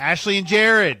Ashley and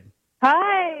Jared.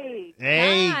 Hi.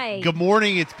 Hey, Hi. Good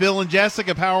morning. It's Bill and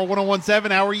Jessica, Power 1017.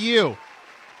 How are you?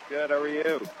 Good, how are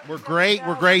you? We're great.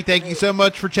 We're great. Thank you so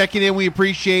much for checking in. We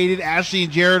appreciate it. Ashley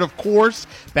and Jared, of course,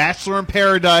 Bachelor in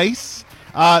Paradise.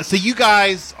 So you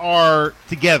guys are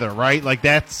together, right? Like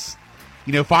that's,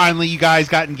 finally you guys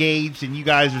got engaged and you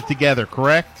guys are together,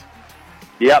 correct?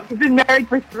 Yep. We've been married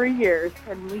for 3 years,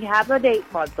 and we have an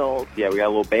 8-month-old. Yeah, we got a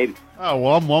little baby. Oh,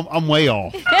 well, I'm way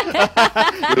off.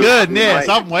 Goodness,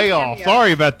 I'm way off.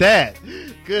 Sorry about that.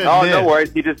 Goodness. Oh, no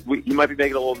worries. He might be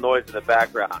making a little noise in the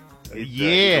background.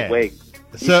 He's awake.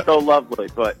 He's so lovely,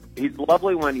 but he's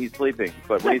lovely when he's sleeping.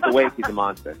 But when he's awake, he's a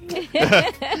monster.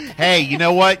 Hey, you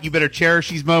know what? You better cherish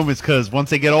these moments because once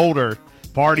they get older,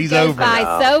 party's over. It goes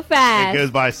by so fast. It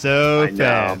goes by so I know.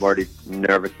 fast. I'm already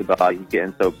nervous about you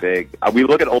getting so big. We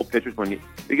look at old pictures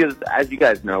because as you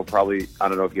guys know, probably, I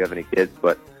don't know if you have any kids,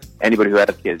 but anybody who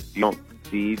has kids, you don't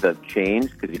see the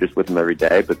change because you're just with them every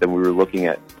day. But then we were looking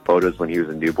at photos when he was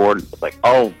a newborn. And it's like,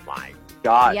 oh my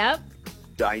God. Yep.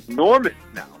 Ginormous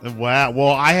now. Wow.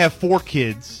 Well, I have 4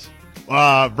 kids,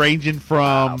 ranging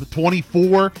from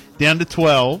 24 down to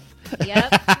 12.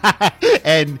 Yep.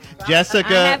 And Jessica.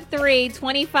 I have 3,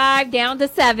 25 down to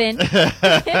 7.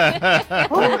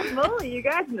 Holy moly, you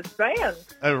guys in the span.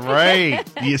 Right.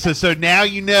 Yeah, so now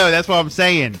you know. That's what I'm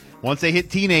saying. Once they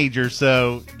hit teenagers,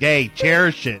 so hey,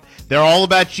 cherish it. They're all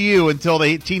about you until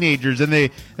they hit teenagers, and then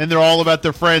they're all about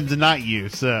their friends and not you.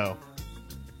 So.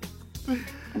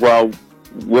 Well,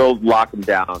 we'll lock him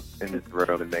down in his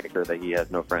room and make sure that he has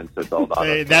no friends to tell about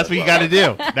it. That's what you got to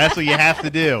do. That's what you have to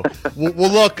do.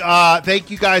 Well, look, thank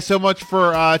you guys so much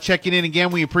for checking in again.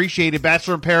 We appreciate it.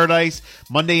 Bachelor in Paradise,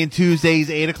 Monday and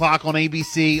Tuesdays, 8 o'clock on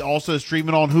ABC, also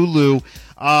streaming on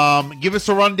Hulu. Give us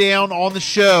a rundown on the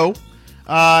show,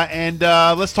 and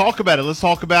let's talk about it. Let's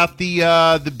talk about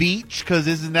the beach, because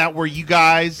isn't that where you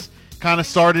guys kind of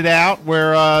started out,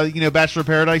 where Bachelor in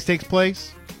Paradise takes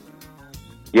place?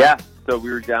 Yeah. So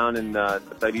we were down in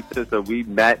Ibiza. So we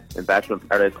met in Bachelor in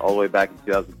Paradise all the way back in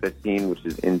 2015, which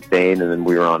is insane. And then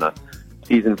we were on a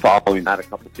season following that, a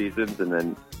couple seasons, and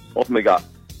then ultimately got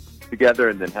together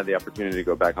and then had the opportunity to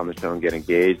go back on the show and get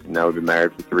engaged. And now we've been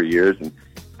married for 3 years and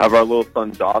have our little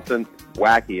son, Dawson.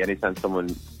 Wacky. Anytime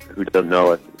someone who doesn't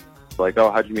know us is like,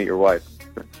 oh, how'd you meet your wife?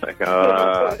 It's like,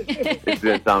 it's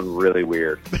going to sound really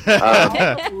weird.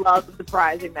 I love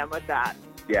surprising them with that.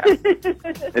 Yeah,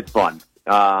 it's fun.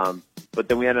 But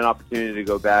then we had an opportunity to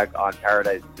go back on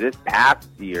Paradise this past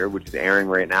year, which is airing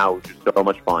right now, which is so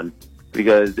much fun.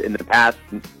 Because in the past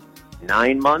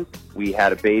 9 months, we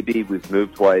had a baby, we've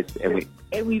moved twice, and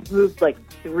we've moved like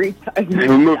 3 times. We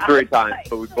moved 3 times,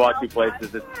 but we bought 2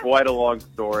 places. It's quite a long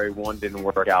story. One didn't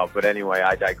work out, but anyway,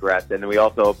 I digress. And then we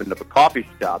also opened up a coffee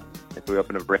shop. And so we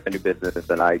opened a brand new business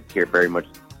that I care very much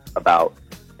about.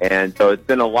 And so it's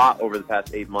been a lot over the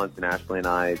past 8 months in Ashley and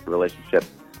I's relationship.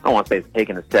 I don't want to say it's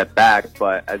taken a step back,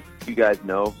 but as you guys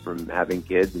know from having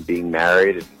kids and being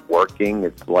married and working,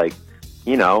 it's like,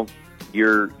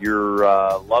 your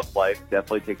love life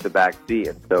definitely takes a back seat.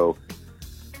 And so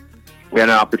we had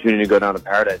an opportunity to go down to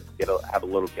Paradise, have a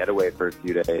little getaway for a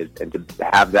few days, and to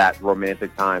have that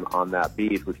romantic time on that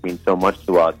beach, which means so much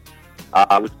to us.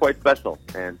 It was quite special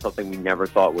and something we never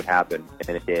thought would happen,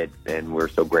 and it did, and we're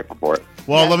so grateful for it.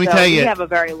 Well, let me tell you. We have a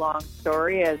very long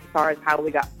story as far as how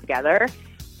we got together.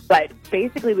 But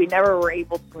basically, we never were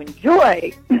able to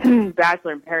enjoy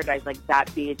Bachelor in Paradise, like that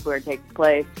beach where it takes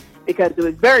place, because it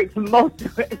was very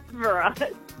tumultuous for us.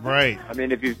 Right. I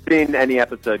mean, if you've seen any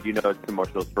episode, you know it's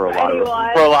tumultuous for a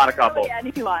lot of couples.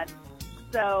 Anyone.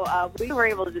 So we were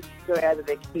able to just enjoy it as a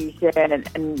vacation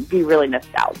and be really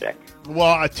nostalgic.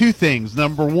 Well, 2 things.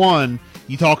 Number one,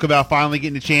 you talk about finally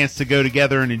getting a chance to go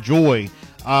together and enjoy.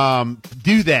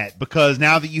 Do that, because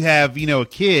now that you have, a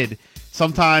kid,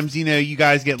 sometimes, you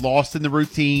guys get lost in the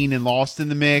routine and lost in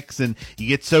the mix, and you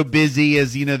get so busy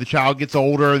as, the child gets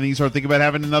older, and then you start thinking about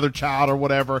having another child or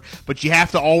whatever. But you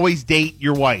have to always date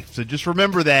your wife. So just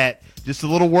remember that. Just a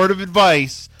little word of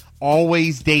advice.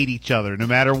 Always date each other, no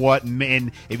matter what.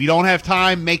 And if you don't have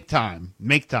time, make time.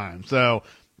 Make time. So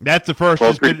that's the first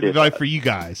good advice for you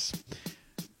guys.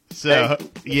 So,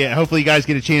 yeah, hopefully you guys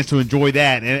get a chance to enjoy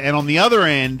that. And on the other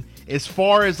end, as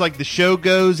far as, like, the show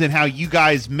goes and how you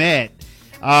guys met,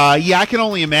 I can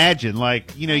only imagine.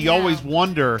 Like, you always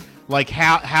wonder, like,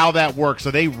 how that works. So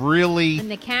they really...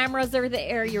 And the cameras are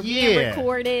there. You're being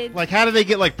recorded. Like, how do they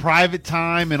get, like, private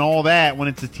time and all that when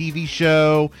it's a TV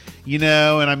show, And,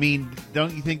 I mean,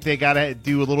 don't you think they got to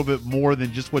do a little bit more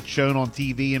than just what's shown on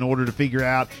TV in order to figure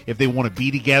out if they want to be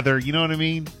together? You know what I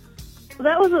mean? Well,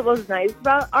 that was what was nice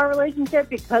about our relationship,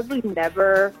 because we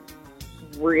never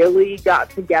really got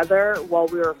together while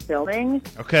we were filming.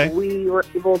 Okay. We were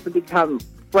able to become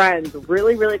friends,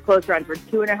 really, really close friends for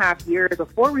 2.5 years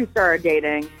before we started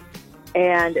dating.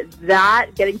 And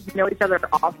that, getting to know each other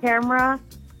off camera,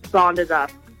 bonded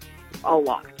us a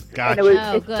lot. Gotcha.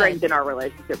 And it strengthened our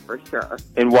relationship for sure.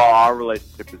 And while our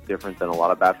relationship is different than a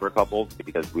lot of Bachelor couples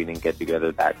because we didn't get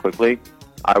together that quickly,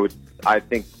 I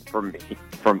think from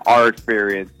our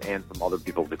experience and from other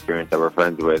people's experience that we're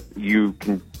friends with, you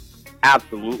can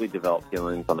absolutely develop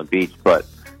feelings on the beach, but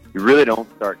you really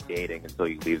don't start dating until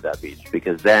you leave that beach,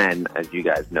 because then, as you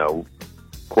guys know,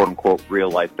 quote unquote, real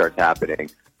life starts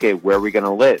happening. Okay, where are we going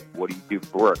to live? What do you do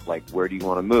for work? Like, where do you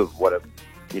want to move?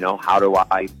 How do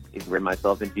I integrate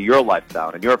myself into your lifestyle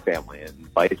and your family, and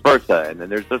vice versa? And then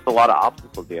there's just a lot of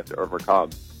obstacles you have to overcome.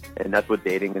 And that's what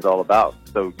dating is all about.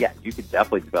 So, yeah, you could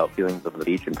definitely develop feelings on the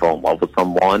beach and fall in love with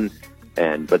someone,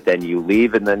 but then you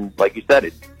leave, and then, like you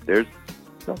said,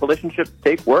 relationships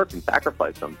take work and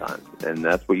sacrifice sometimes, and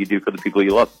that's what you do for the people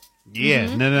you love.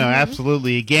 Yeah, no,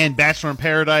 absolutely. Again, Bachelor in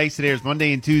Paradise, it airs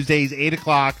Monday and Tuesdays, 8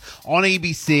 o'clock on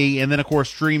ABC, and then, of course,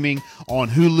 streaming on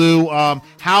Hulu.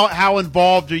 How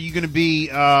involved are you going to be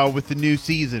with the new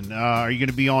season? Are you going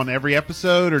to be on every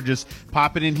episode or just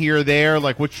pop it in here or there?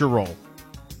 Like, what's your role?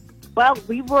 Well,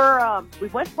 we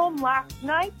went home last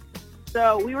night,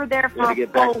 so we were there for a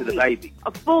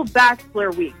full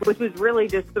Bachelor week, which was really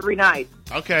just 3 nights.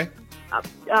 Okay.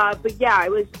 But yeah,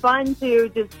 it was fun to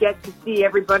just get to see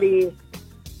everybody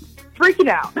freaking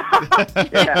out.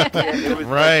 It was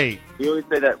right. We always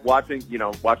say that watching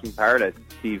Paradise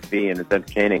TV and it's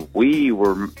entertaining. It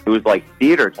was like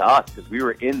theater to us because we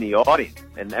were in the audience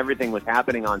and everything was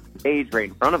happening on stage right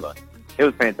in front of us. It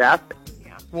was fantastic.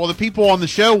 Well, the people on the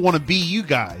show want to be you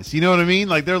guys. You know what I mean?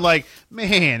 Like, they're like,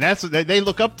 man, they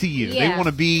look up to you. Yeah. They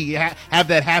want to have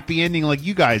that happy ending like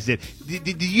you guys did.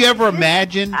 Did you ever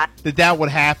imagine that would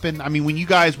happen? I mean, when you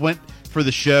guys went for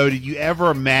the show, did you ever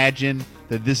imagine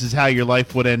that this is how your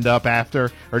life would end up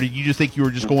after? Or did you just think you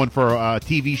were just going for a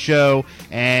TV show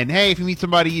and, hey, if you meet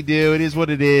somebody, you do. It is what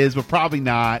it is, but probably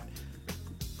not.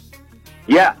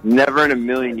 Yeah, never in a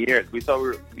million years. We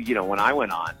thought when I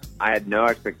went on, I had no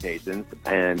expectations,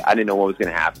 and I didn't know what was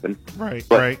going to happen. Right,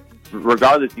 but right.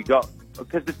 Regardless, you go,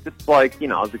 because it's just like, I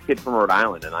was a kid from Rhode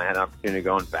Island, and I had an opportunity to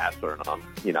go on Bachelor, and I'm,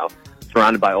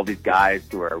 surrounded by all these guys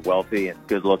who are wealthy and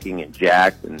good-looking and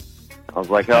jacked, and I was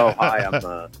like, oh, hi, I'm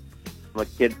a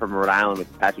kid from Rhode Island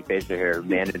with patchy facial hair who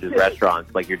manages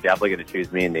restaurants. Like, you're definitely going to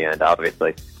choose me in the end,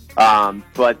 obviously. Yeah,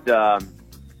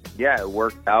 it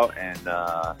worked out, and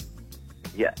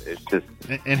yeah, it's just.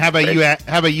 And how about you?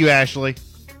 How about you, Ashley?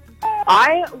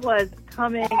 I was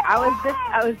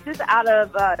just out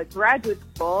of graduate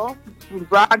school from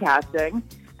broadcasting,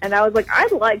 and I was like,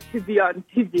 I'd like to be on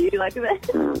TV like this.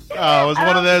 Oh, it was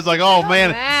one of those like, oh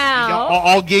man, wow.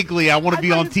 all giggly. I want to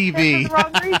be on TV. For the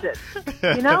wrong reason,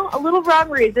 a little wrong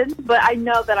reason. But I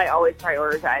know that I always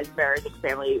prioritize marriage and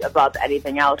family above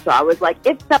anything else. So I was like,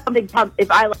 if something comes, if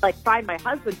I find my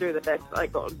husband through this,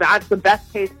 that's the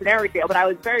best case scenario. But I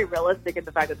was very realistic in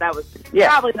the fact that was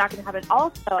probably not going to happen.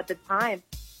 Also, at the time,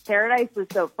 Paradise was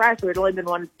so fresh. There had only been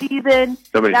one season.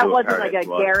 That wasn't like a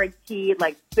guaranteed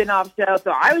spin-off show.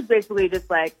 So I was basically just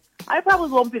like, I probably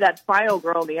won't be that final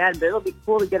girl in the end, but it'll be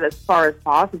cool to get as far as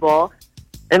possible.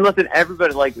 And listen,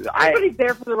 everybody's there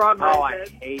for the wrong reason. Oh, I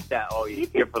hate that. Oh, you're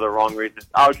here for the wrong reason.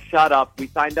 Oh, shut up. We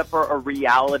signed up for a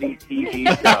reality TV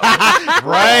show.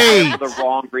 Right. For the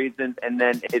wrong reasons, and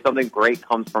then if something great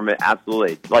comes from it,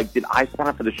 absolutely. Did I sign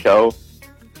up for the show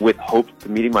with hopes to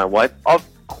meeting my wife? Of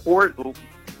course.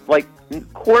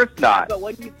 Of course not. But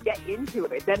when you get into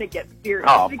it, then it gets serious.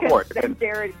 Oh, of course. Then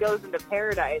Jared goes into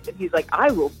Paradise, and he's like,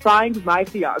 I will find my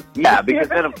fiancé. Yeah, because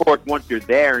then, of course, once you're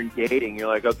there and dating, you're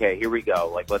like, okay, here we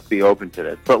go. Let's be open to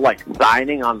this. But,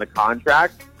 signing on the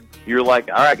contract, you're like,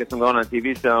 all right, I guess I'm going on a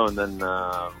TV show, and then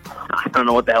I don't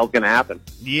know what the hell's going to happen.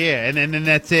 Yeah, and then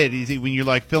that's it. When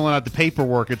you're, filling out the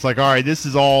paperwork, it's like, all right, this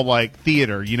is all,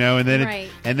 theater, and then right.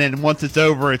 And then once it's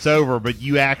over, but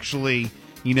you actually...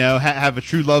 have a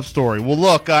true love story. Well,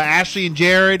 look, Ashley and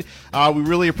Jared, we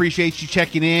really appreciate you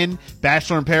checking in.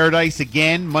 Bachelor in Paradise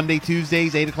again, Monday,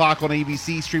 Tuesdays, 8 o'clock on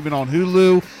ABC, streaming on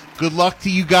Hulu. Good luck to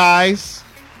you guys.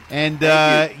 And,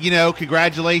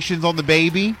 congratulations on the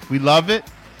baby. We love it.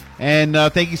 And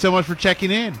thank you so much for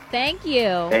checking in. Thank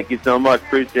you. Thank you so much.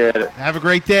 Appreciate it. Have a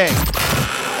great day.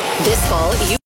 This fall,